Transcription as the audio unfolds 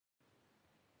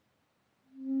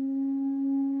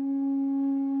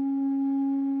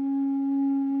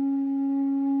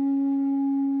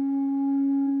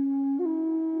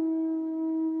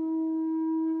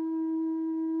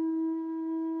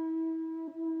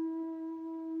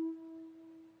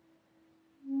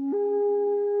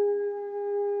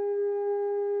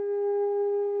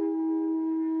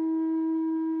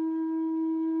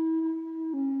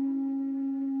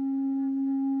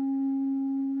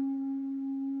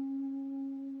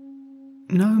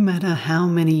No matter how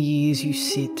many years you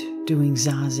sit doing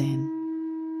zazen,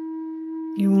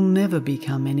 you will never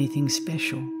become anything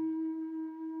special.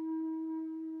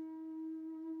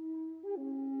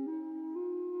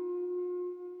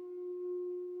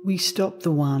 We stop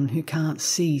the one who can't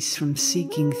cease from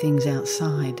seeking things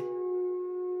outside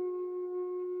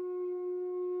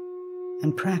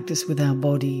and practice with our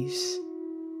bodies,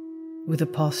 with a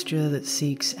posture that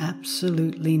seeks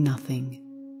absolutely nothing.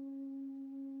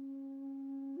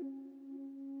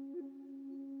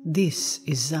 This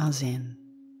is zazen.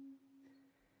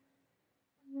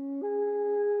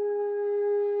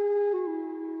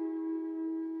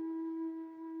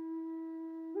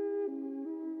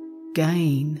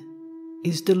 Gain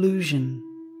is delusion.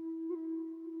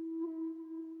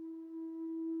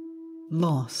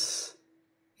 Loss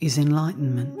is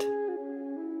enlightenment.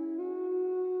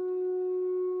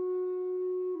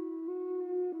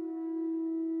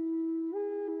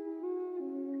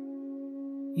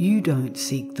 You don't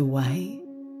seek the way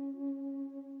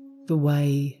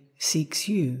seeks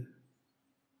you.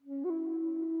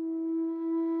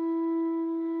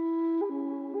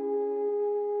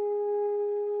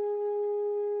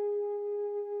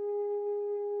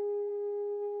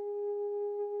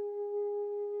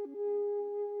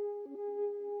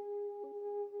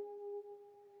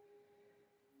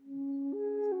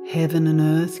 Heaven and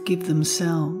earth give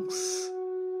themselves.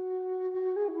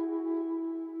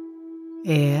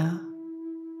 Air,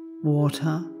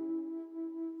 water,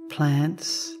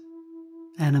 plants,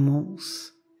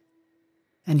 animals,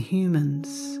 and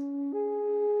humans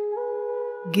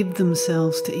give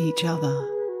themselves to each other.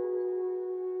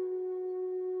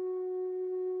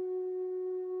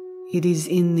 It is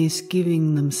in this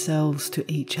giving themselves to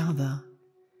each other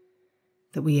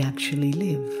that we actually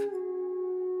live.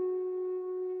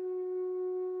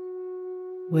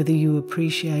 Whether you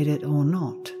appreciate it or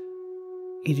not,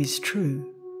 it is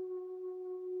true.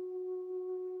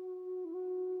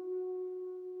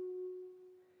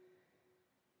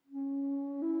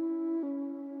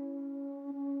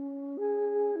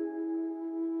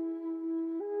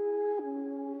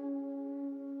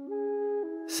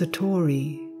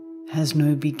 Satori has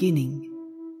no beginning.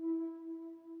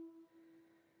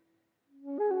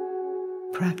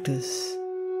 Practice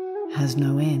has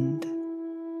no end.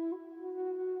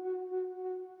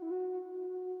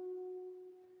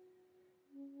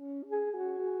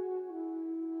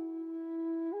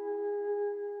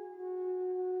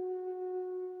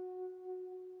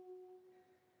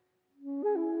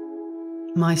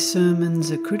 My sermons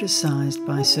are criticized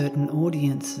by certain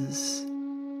audiences.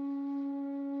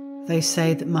 They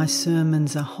say that my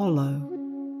sermons are hollow,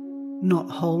 not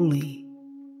holy.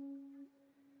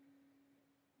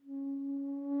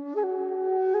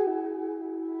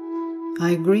 I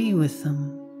agree with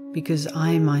them because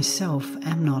I myself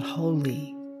am not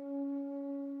holy.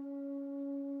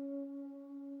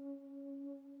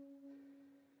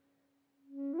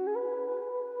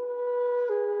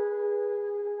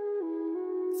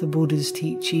 The Buddha's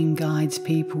teaching guides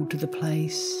people to the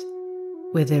place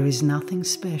where there is nothing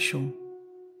special.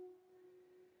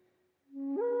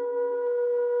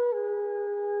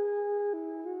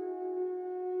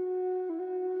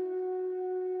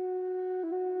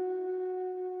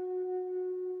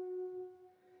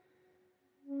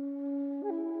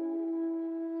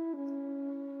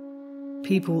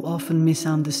 People often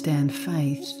misunderstand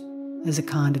faith as a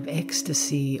kind of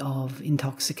ecstasy of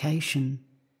intoxication.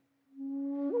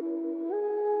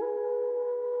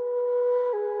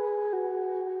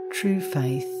 True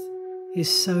faith is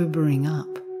sobering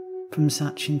up from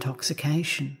such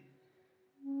intoxication.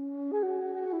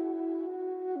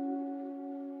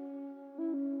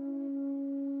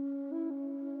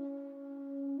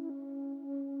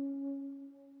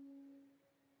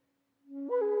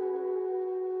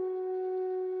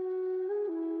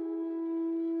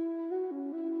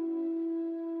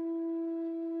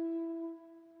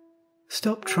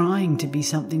 Stop trying to be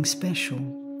something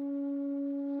special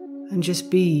and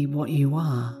just be what you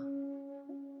are.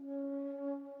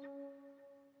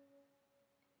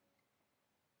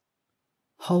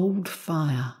 Hold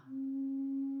fire.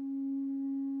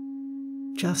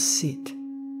 Just sit.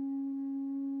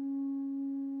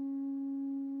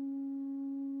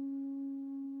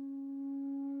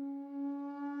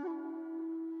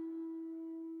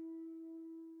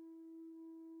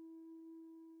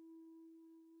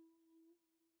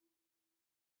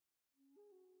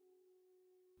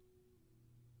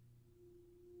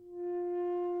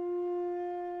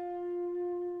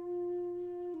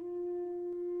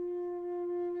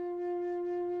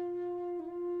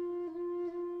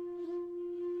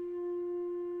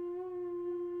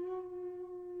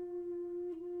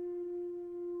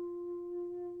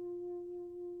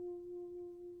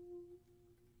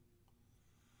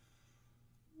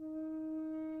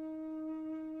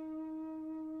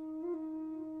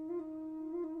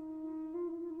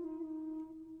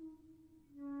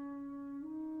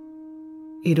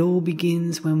 It all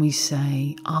begins when we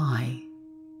say, I.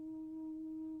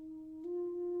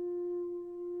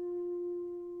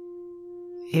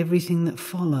 Everything that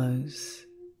follows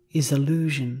is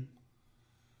illusion.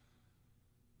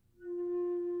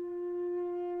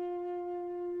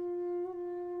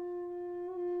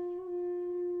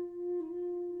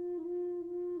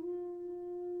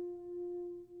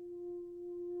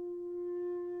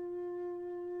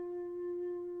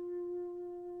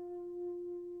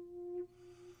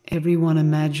 Everyone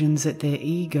imagines that their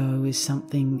ego is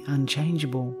something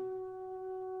unchangeable,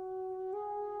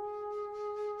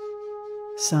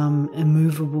 some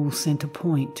immovable center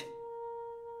point,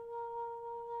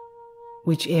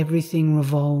 which everything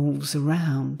revolves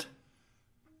around.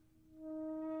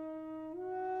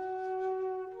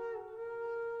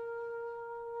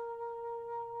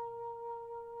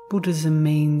 Buddhism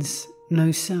means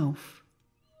no self,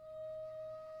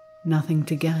 nothing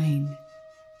to gain.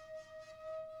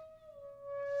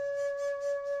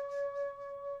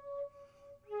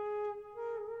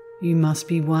 You must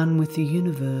be one with the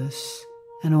universe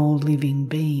and all living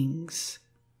beings.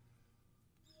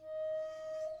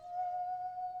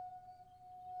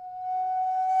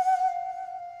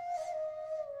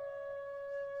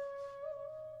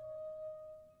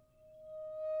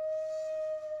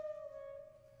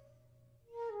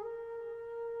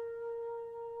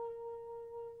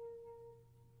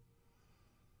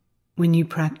 When you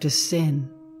practice Zen,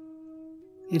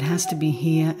 it has to be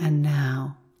here and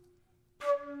now.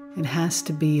 It has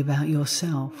to be about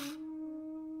yourself.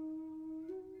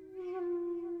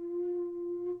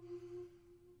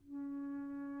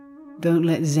 Don't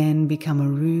let Zen become a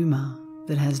rumour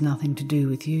that has nothing to do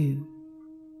with you.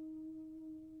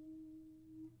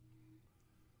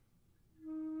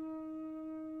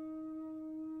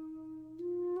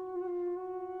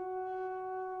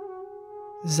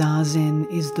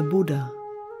 Zazen is the Buddha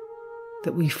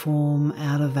that we form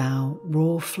out of our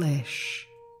raw flesh.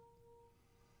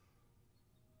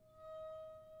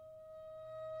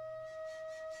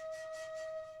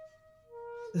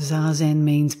 Zazen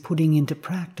means putting into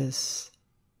practice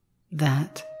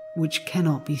that which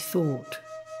cannot be thought.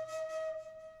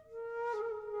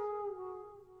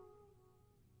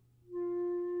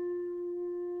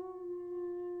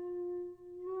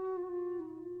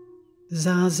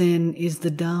 Zazen is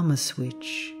the Dharma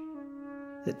switch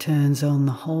that turns on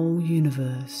the whole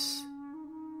universe.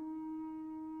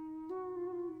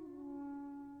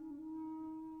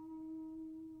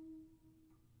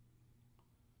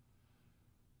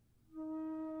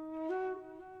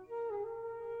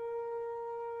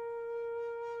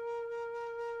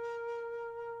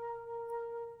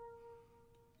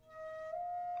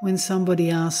 When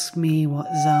somebody asks me what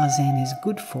zazen is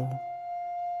good for,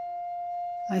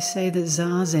 I say that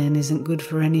zazen isn't good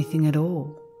for anything at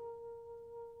all.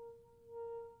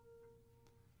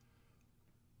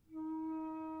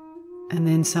 And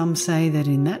then some say that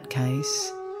in that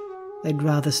case, they'd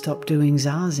rather stop doing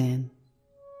zazen.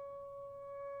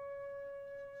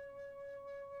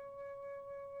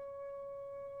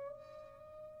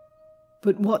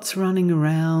 But what's running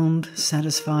around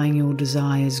satisfying your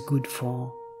desires good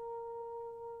for?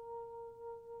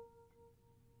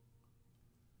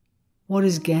 What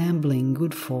is gambling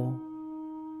good for?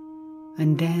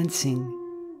 And dancing?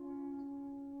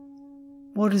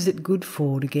 What is it good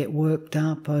for to get worked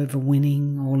up over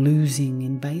winning or losing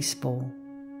in baseball?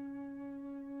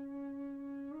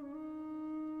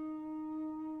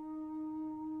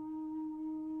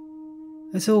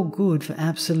 It's all good for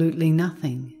absolutely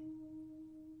nothing.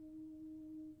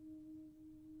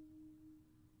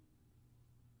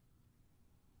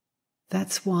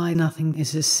 That's why nothing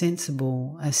is as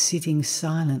sensible as sitting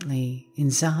silently in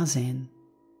zazen.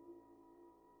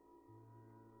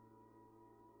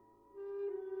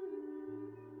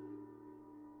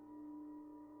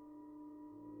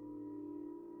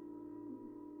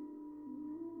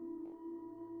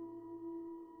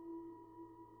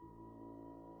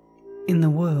 In the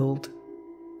world,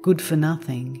 good for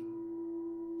nothing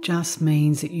just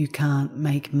means that you can't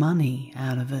make money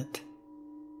out of it.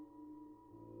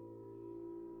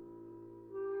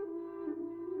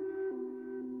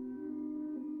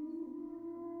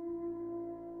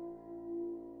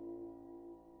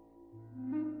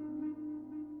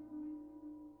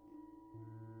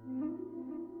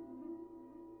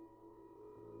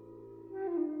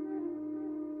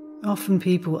 Often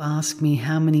people ask me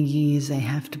how many years they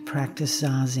have to practice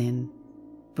zazen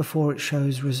before it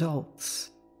shows results.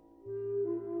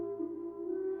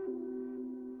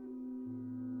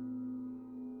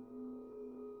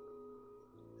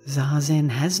 Zazen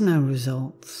has no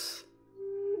results.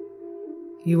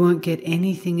 You won't get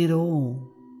anything at all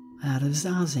out of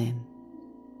zazen.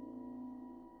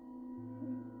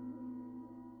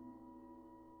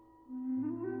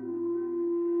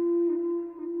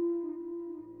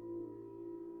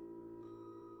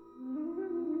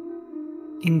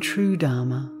 In true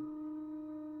Dharma,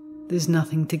 there's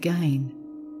nothing to gain.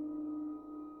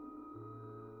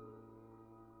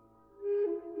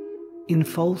 In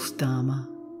false Dharma,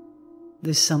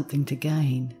 there's something to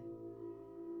gain.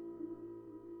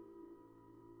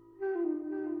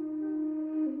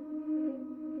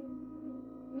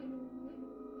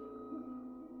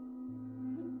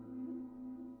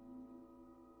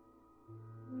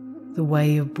 The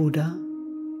way of Buddha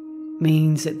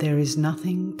means that there is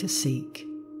nothing to seek,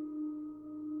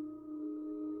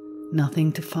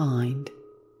 nothing to find.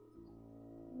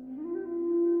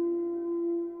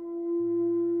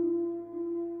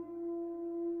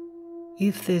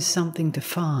 If there's something to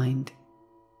find,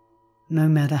 no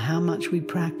matter how much we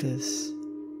practice,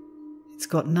 it's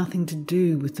got nothing to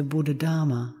do with the Buddha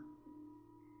Dharma.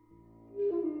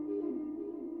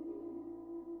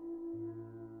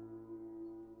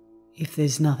 If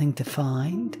there's nothing to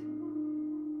find,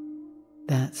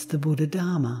 that's the Buddha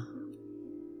Dharma.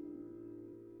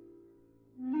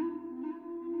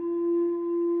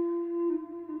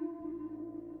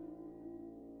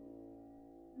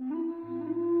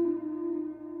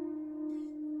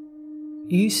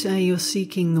 You say you're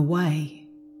seeking the way,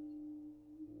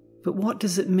 but what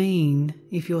does it mean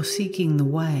if you're seeking the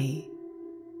way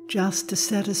just to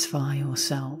satisfy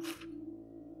yourself?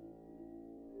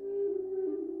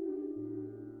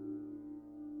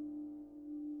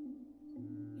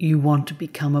 You want to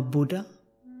become a Buddha?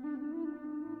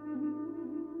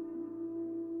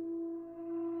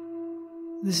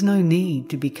 There's no need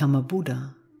to become a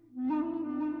Buddha.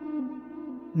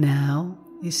 Now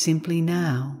is simply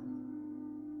now.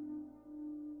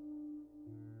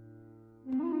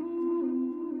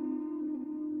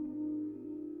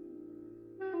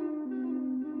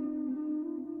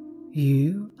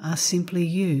 You are simply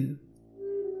you.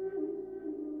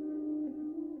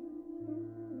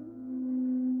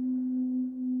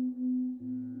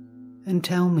 And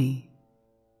tell me,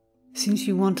 since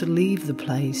you want to leave the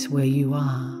place where you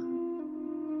are,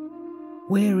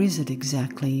 where is it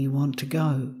exactly you want to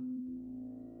go?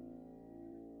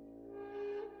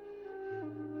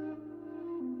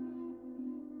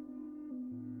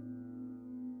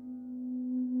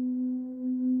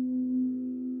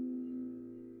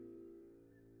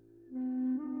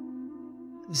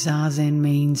 Zazen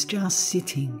means just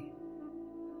sitting,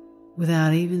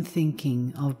 without even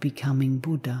thinking of becoming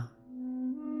Buddha.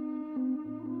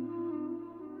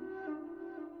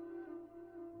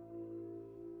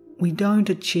 We don't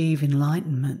achieve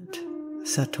enlightenment,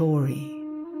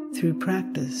 satori, through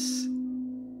practice.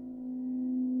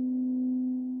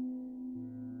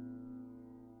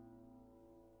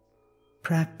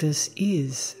 Practice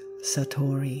is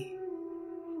satori.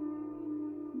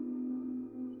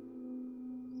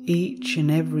 Each and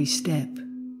every step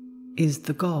is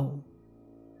the goal.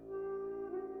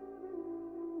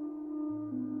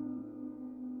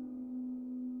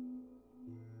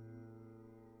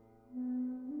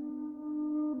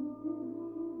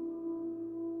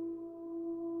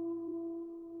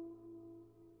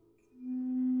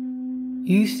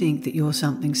 You think that you're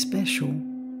something special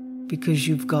because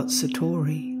you've got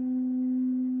satori.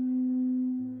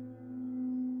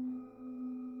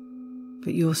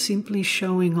 But you're simply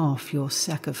showing off your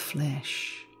sack of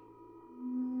flesh.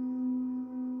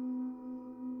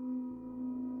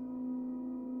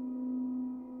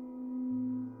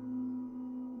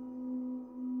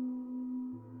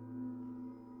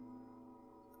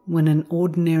 When an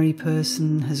ordinary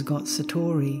person has got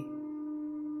satori,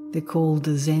 they're called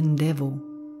the Zen devil.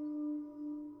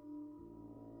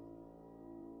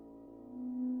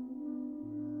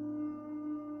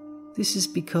 This is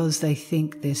because they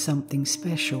think they're something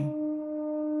special.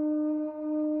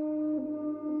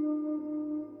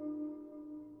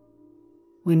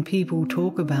 When people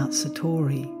talk about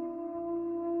satori,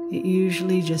 it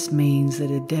usually just means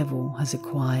that a devil has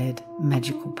acquired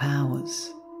magical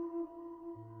powers.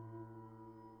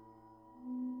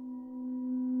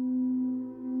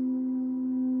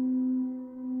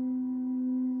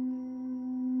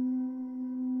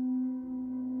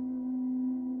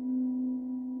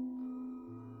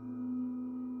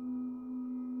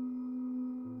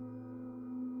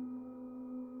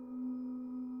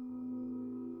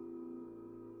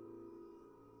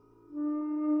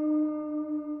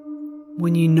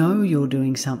 When you know you're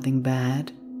doing something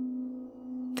bad,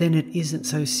 then it isn't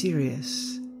so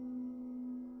serious.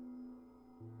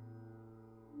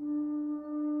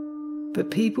 But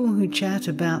people who chat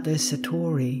about their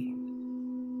satori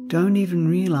don't even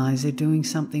realize they're doing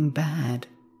something bad.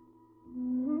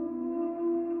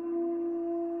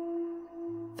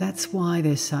 That's why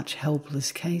they're such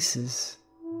helpless cases.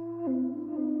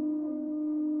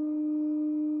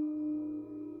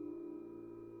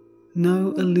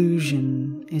 No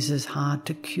illusion is as hard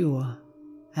to cure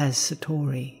as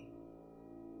Satori.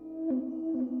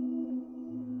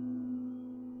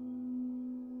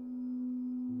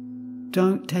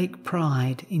 Don't take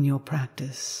pride in your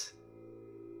practice.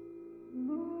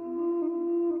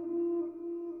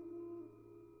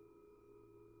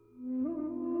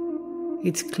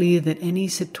 It's clear that any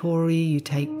Satori you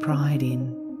take pride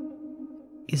in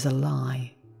is a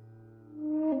lie.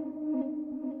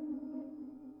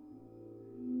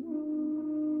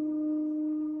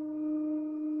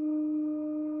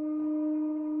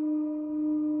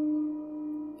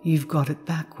 You've got it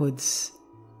backwards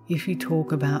if you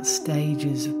talk about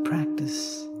stages of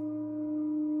practice.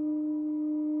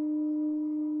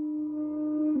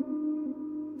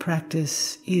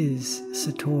 Practice is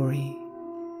Satori.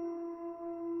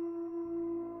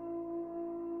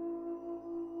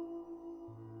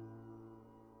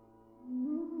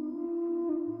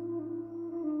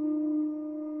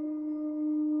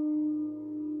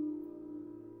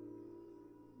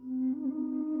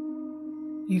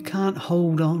 You can't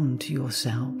hold on to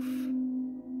yourself.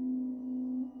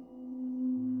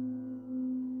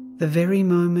 The very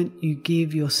moment you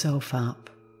give yourself up,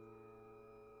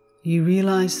 you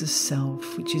realize the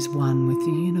self which is one with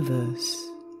the universe.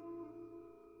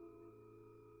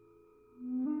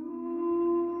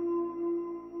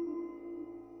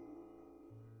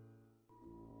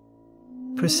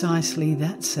 Precisely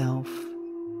that self,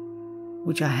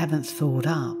 which I haven't thought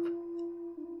up,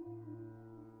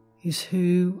 is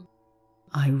who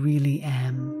I really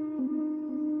am.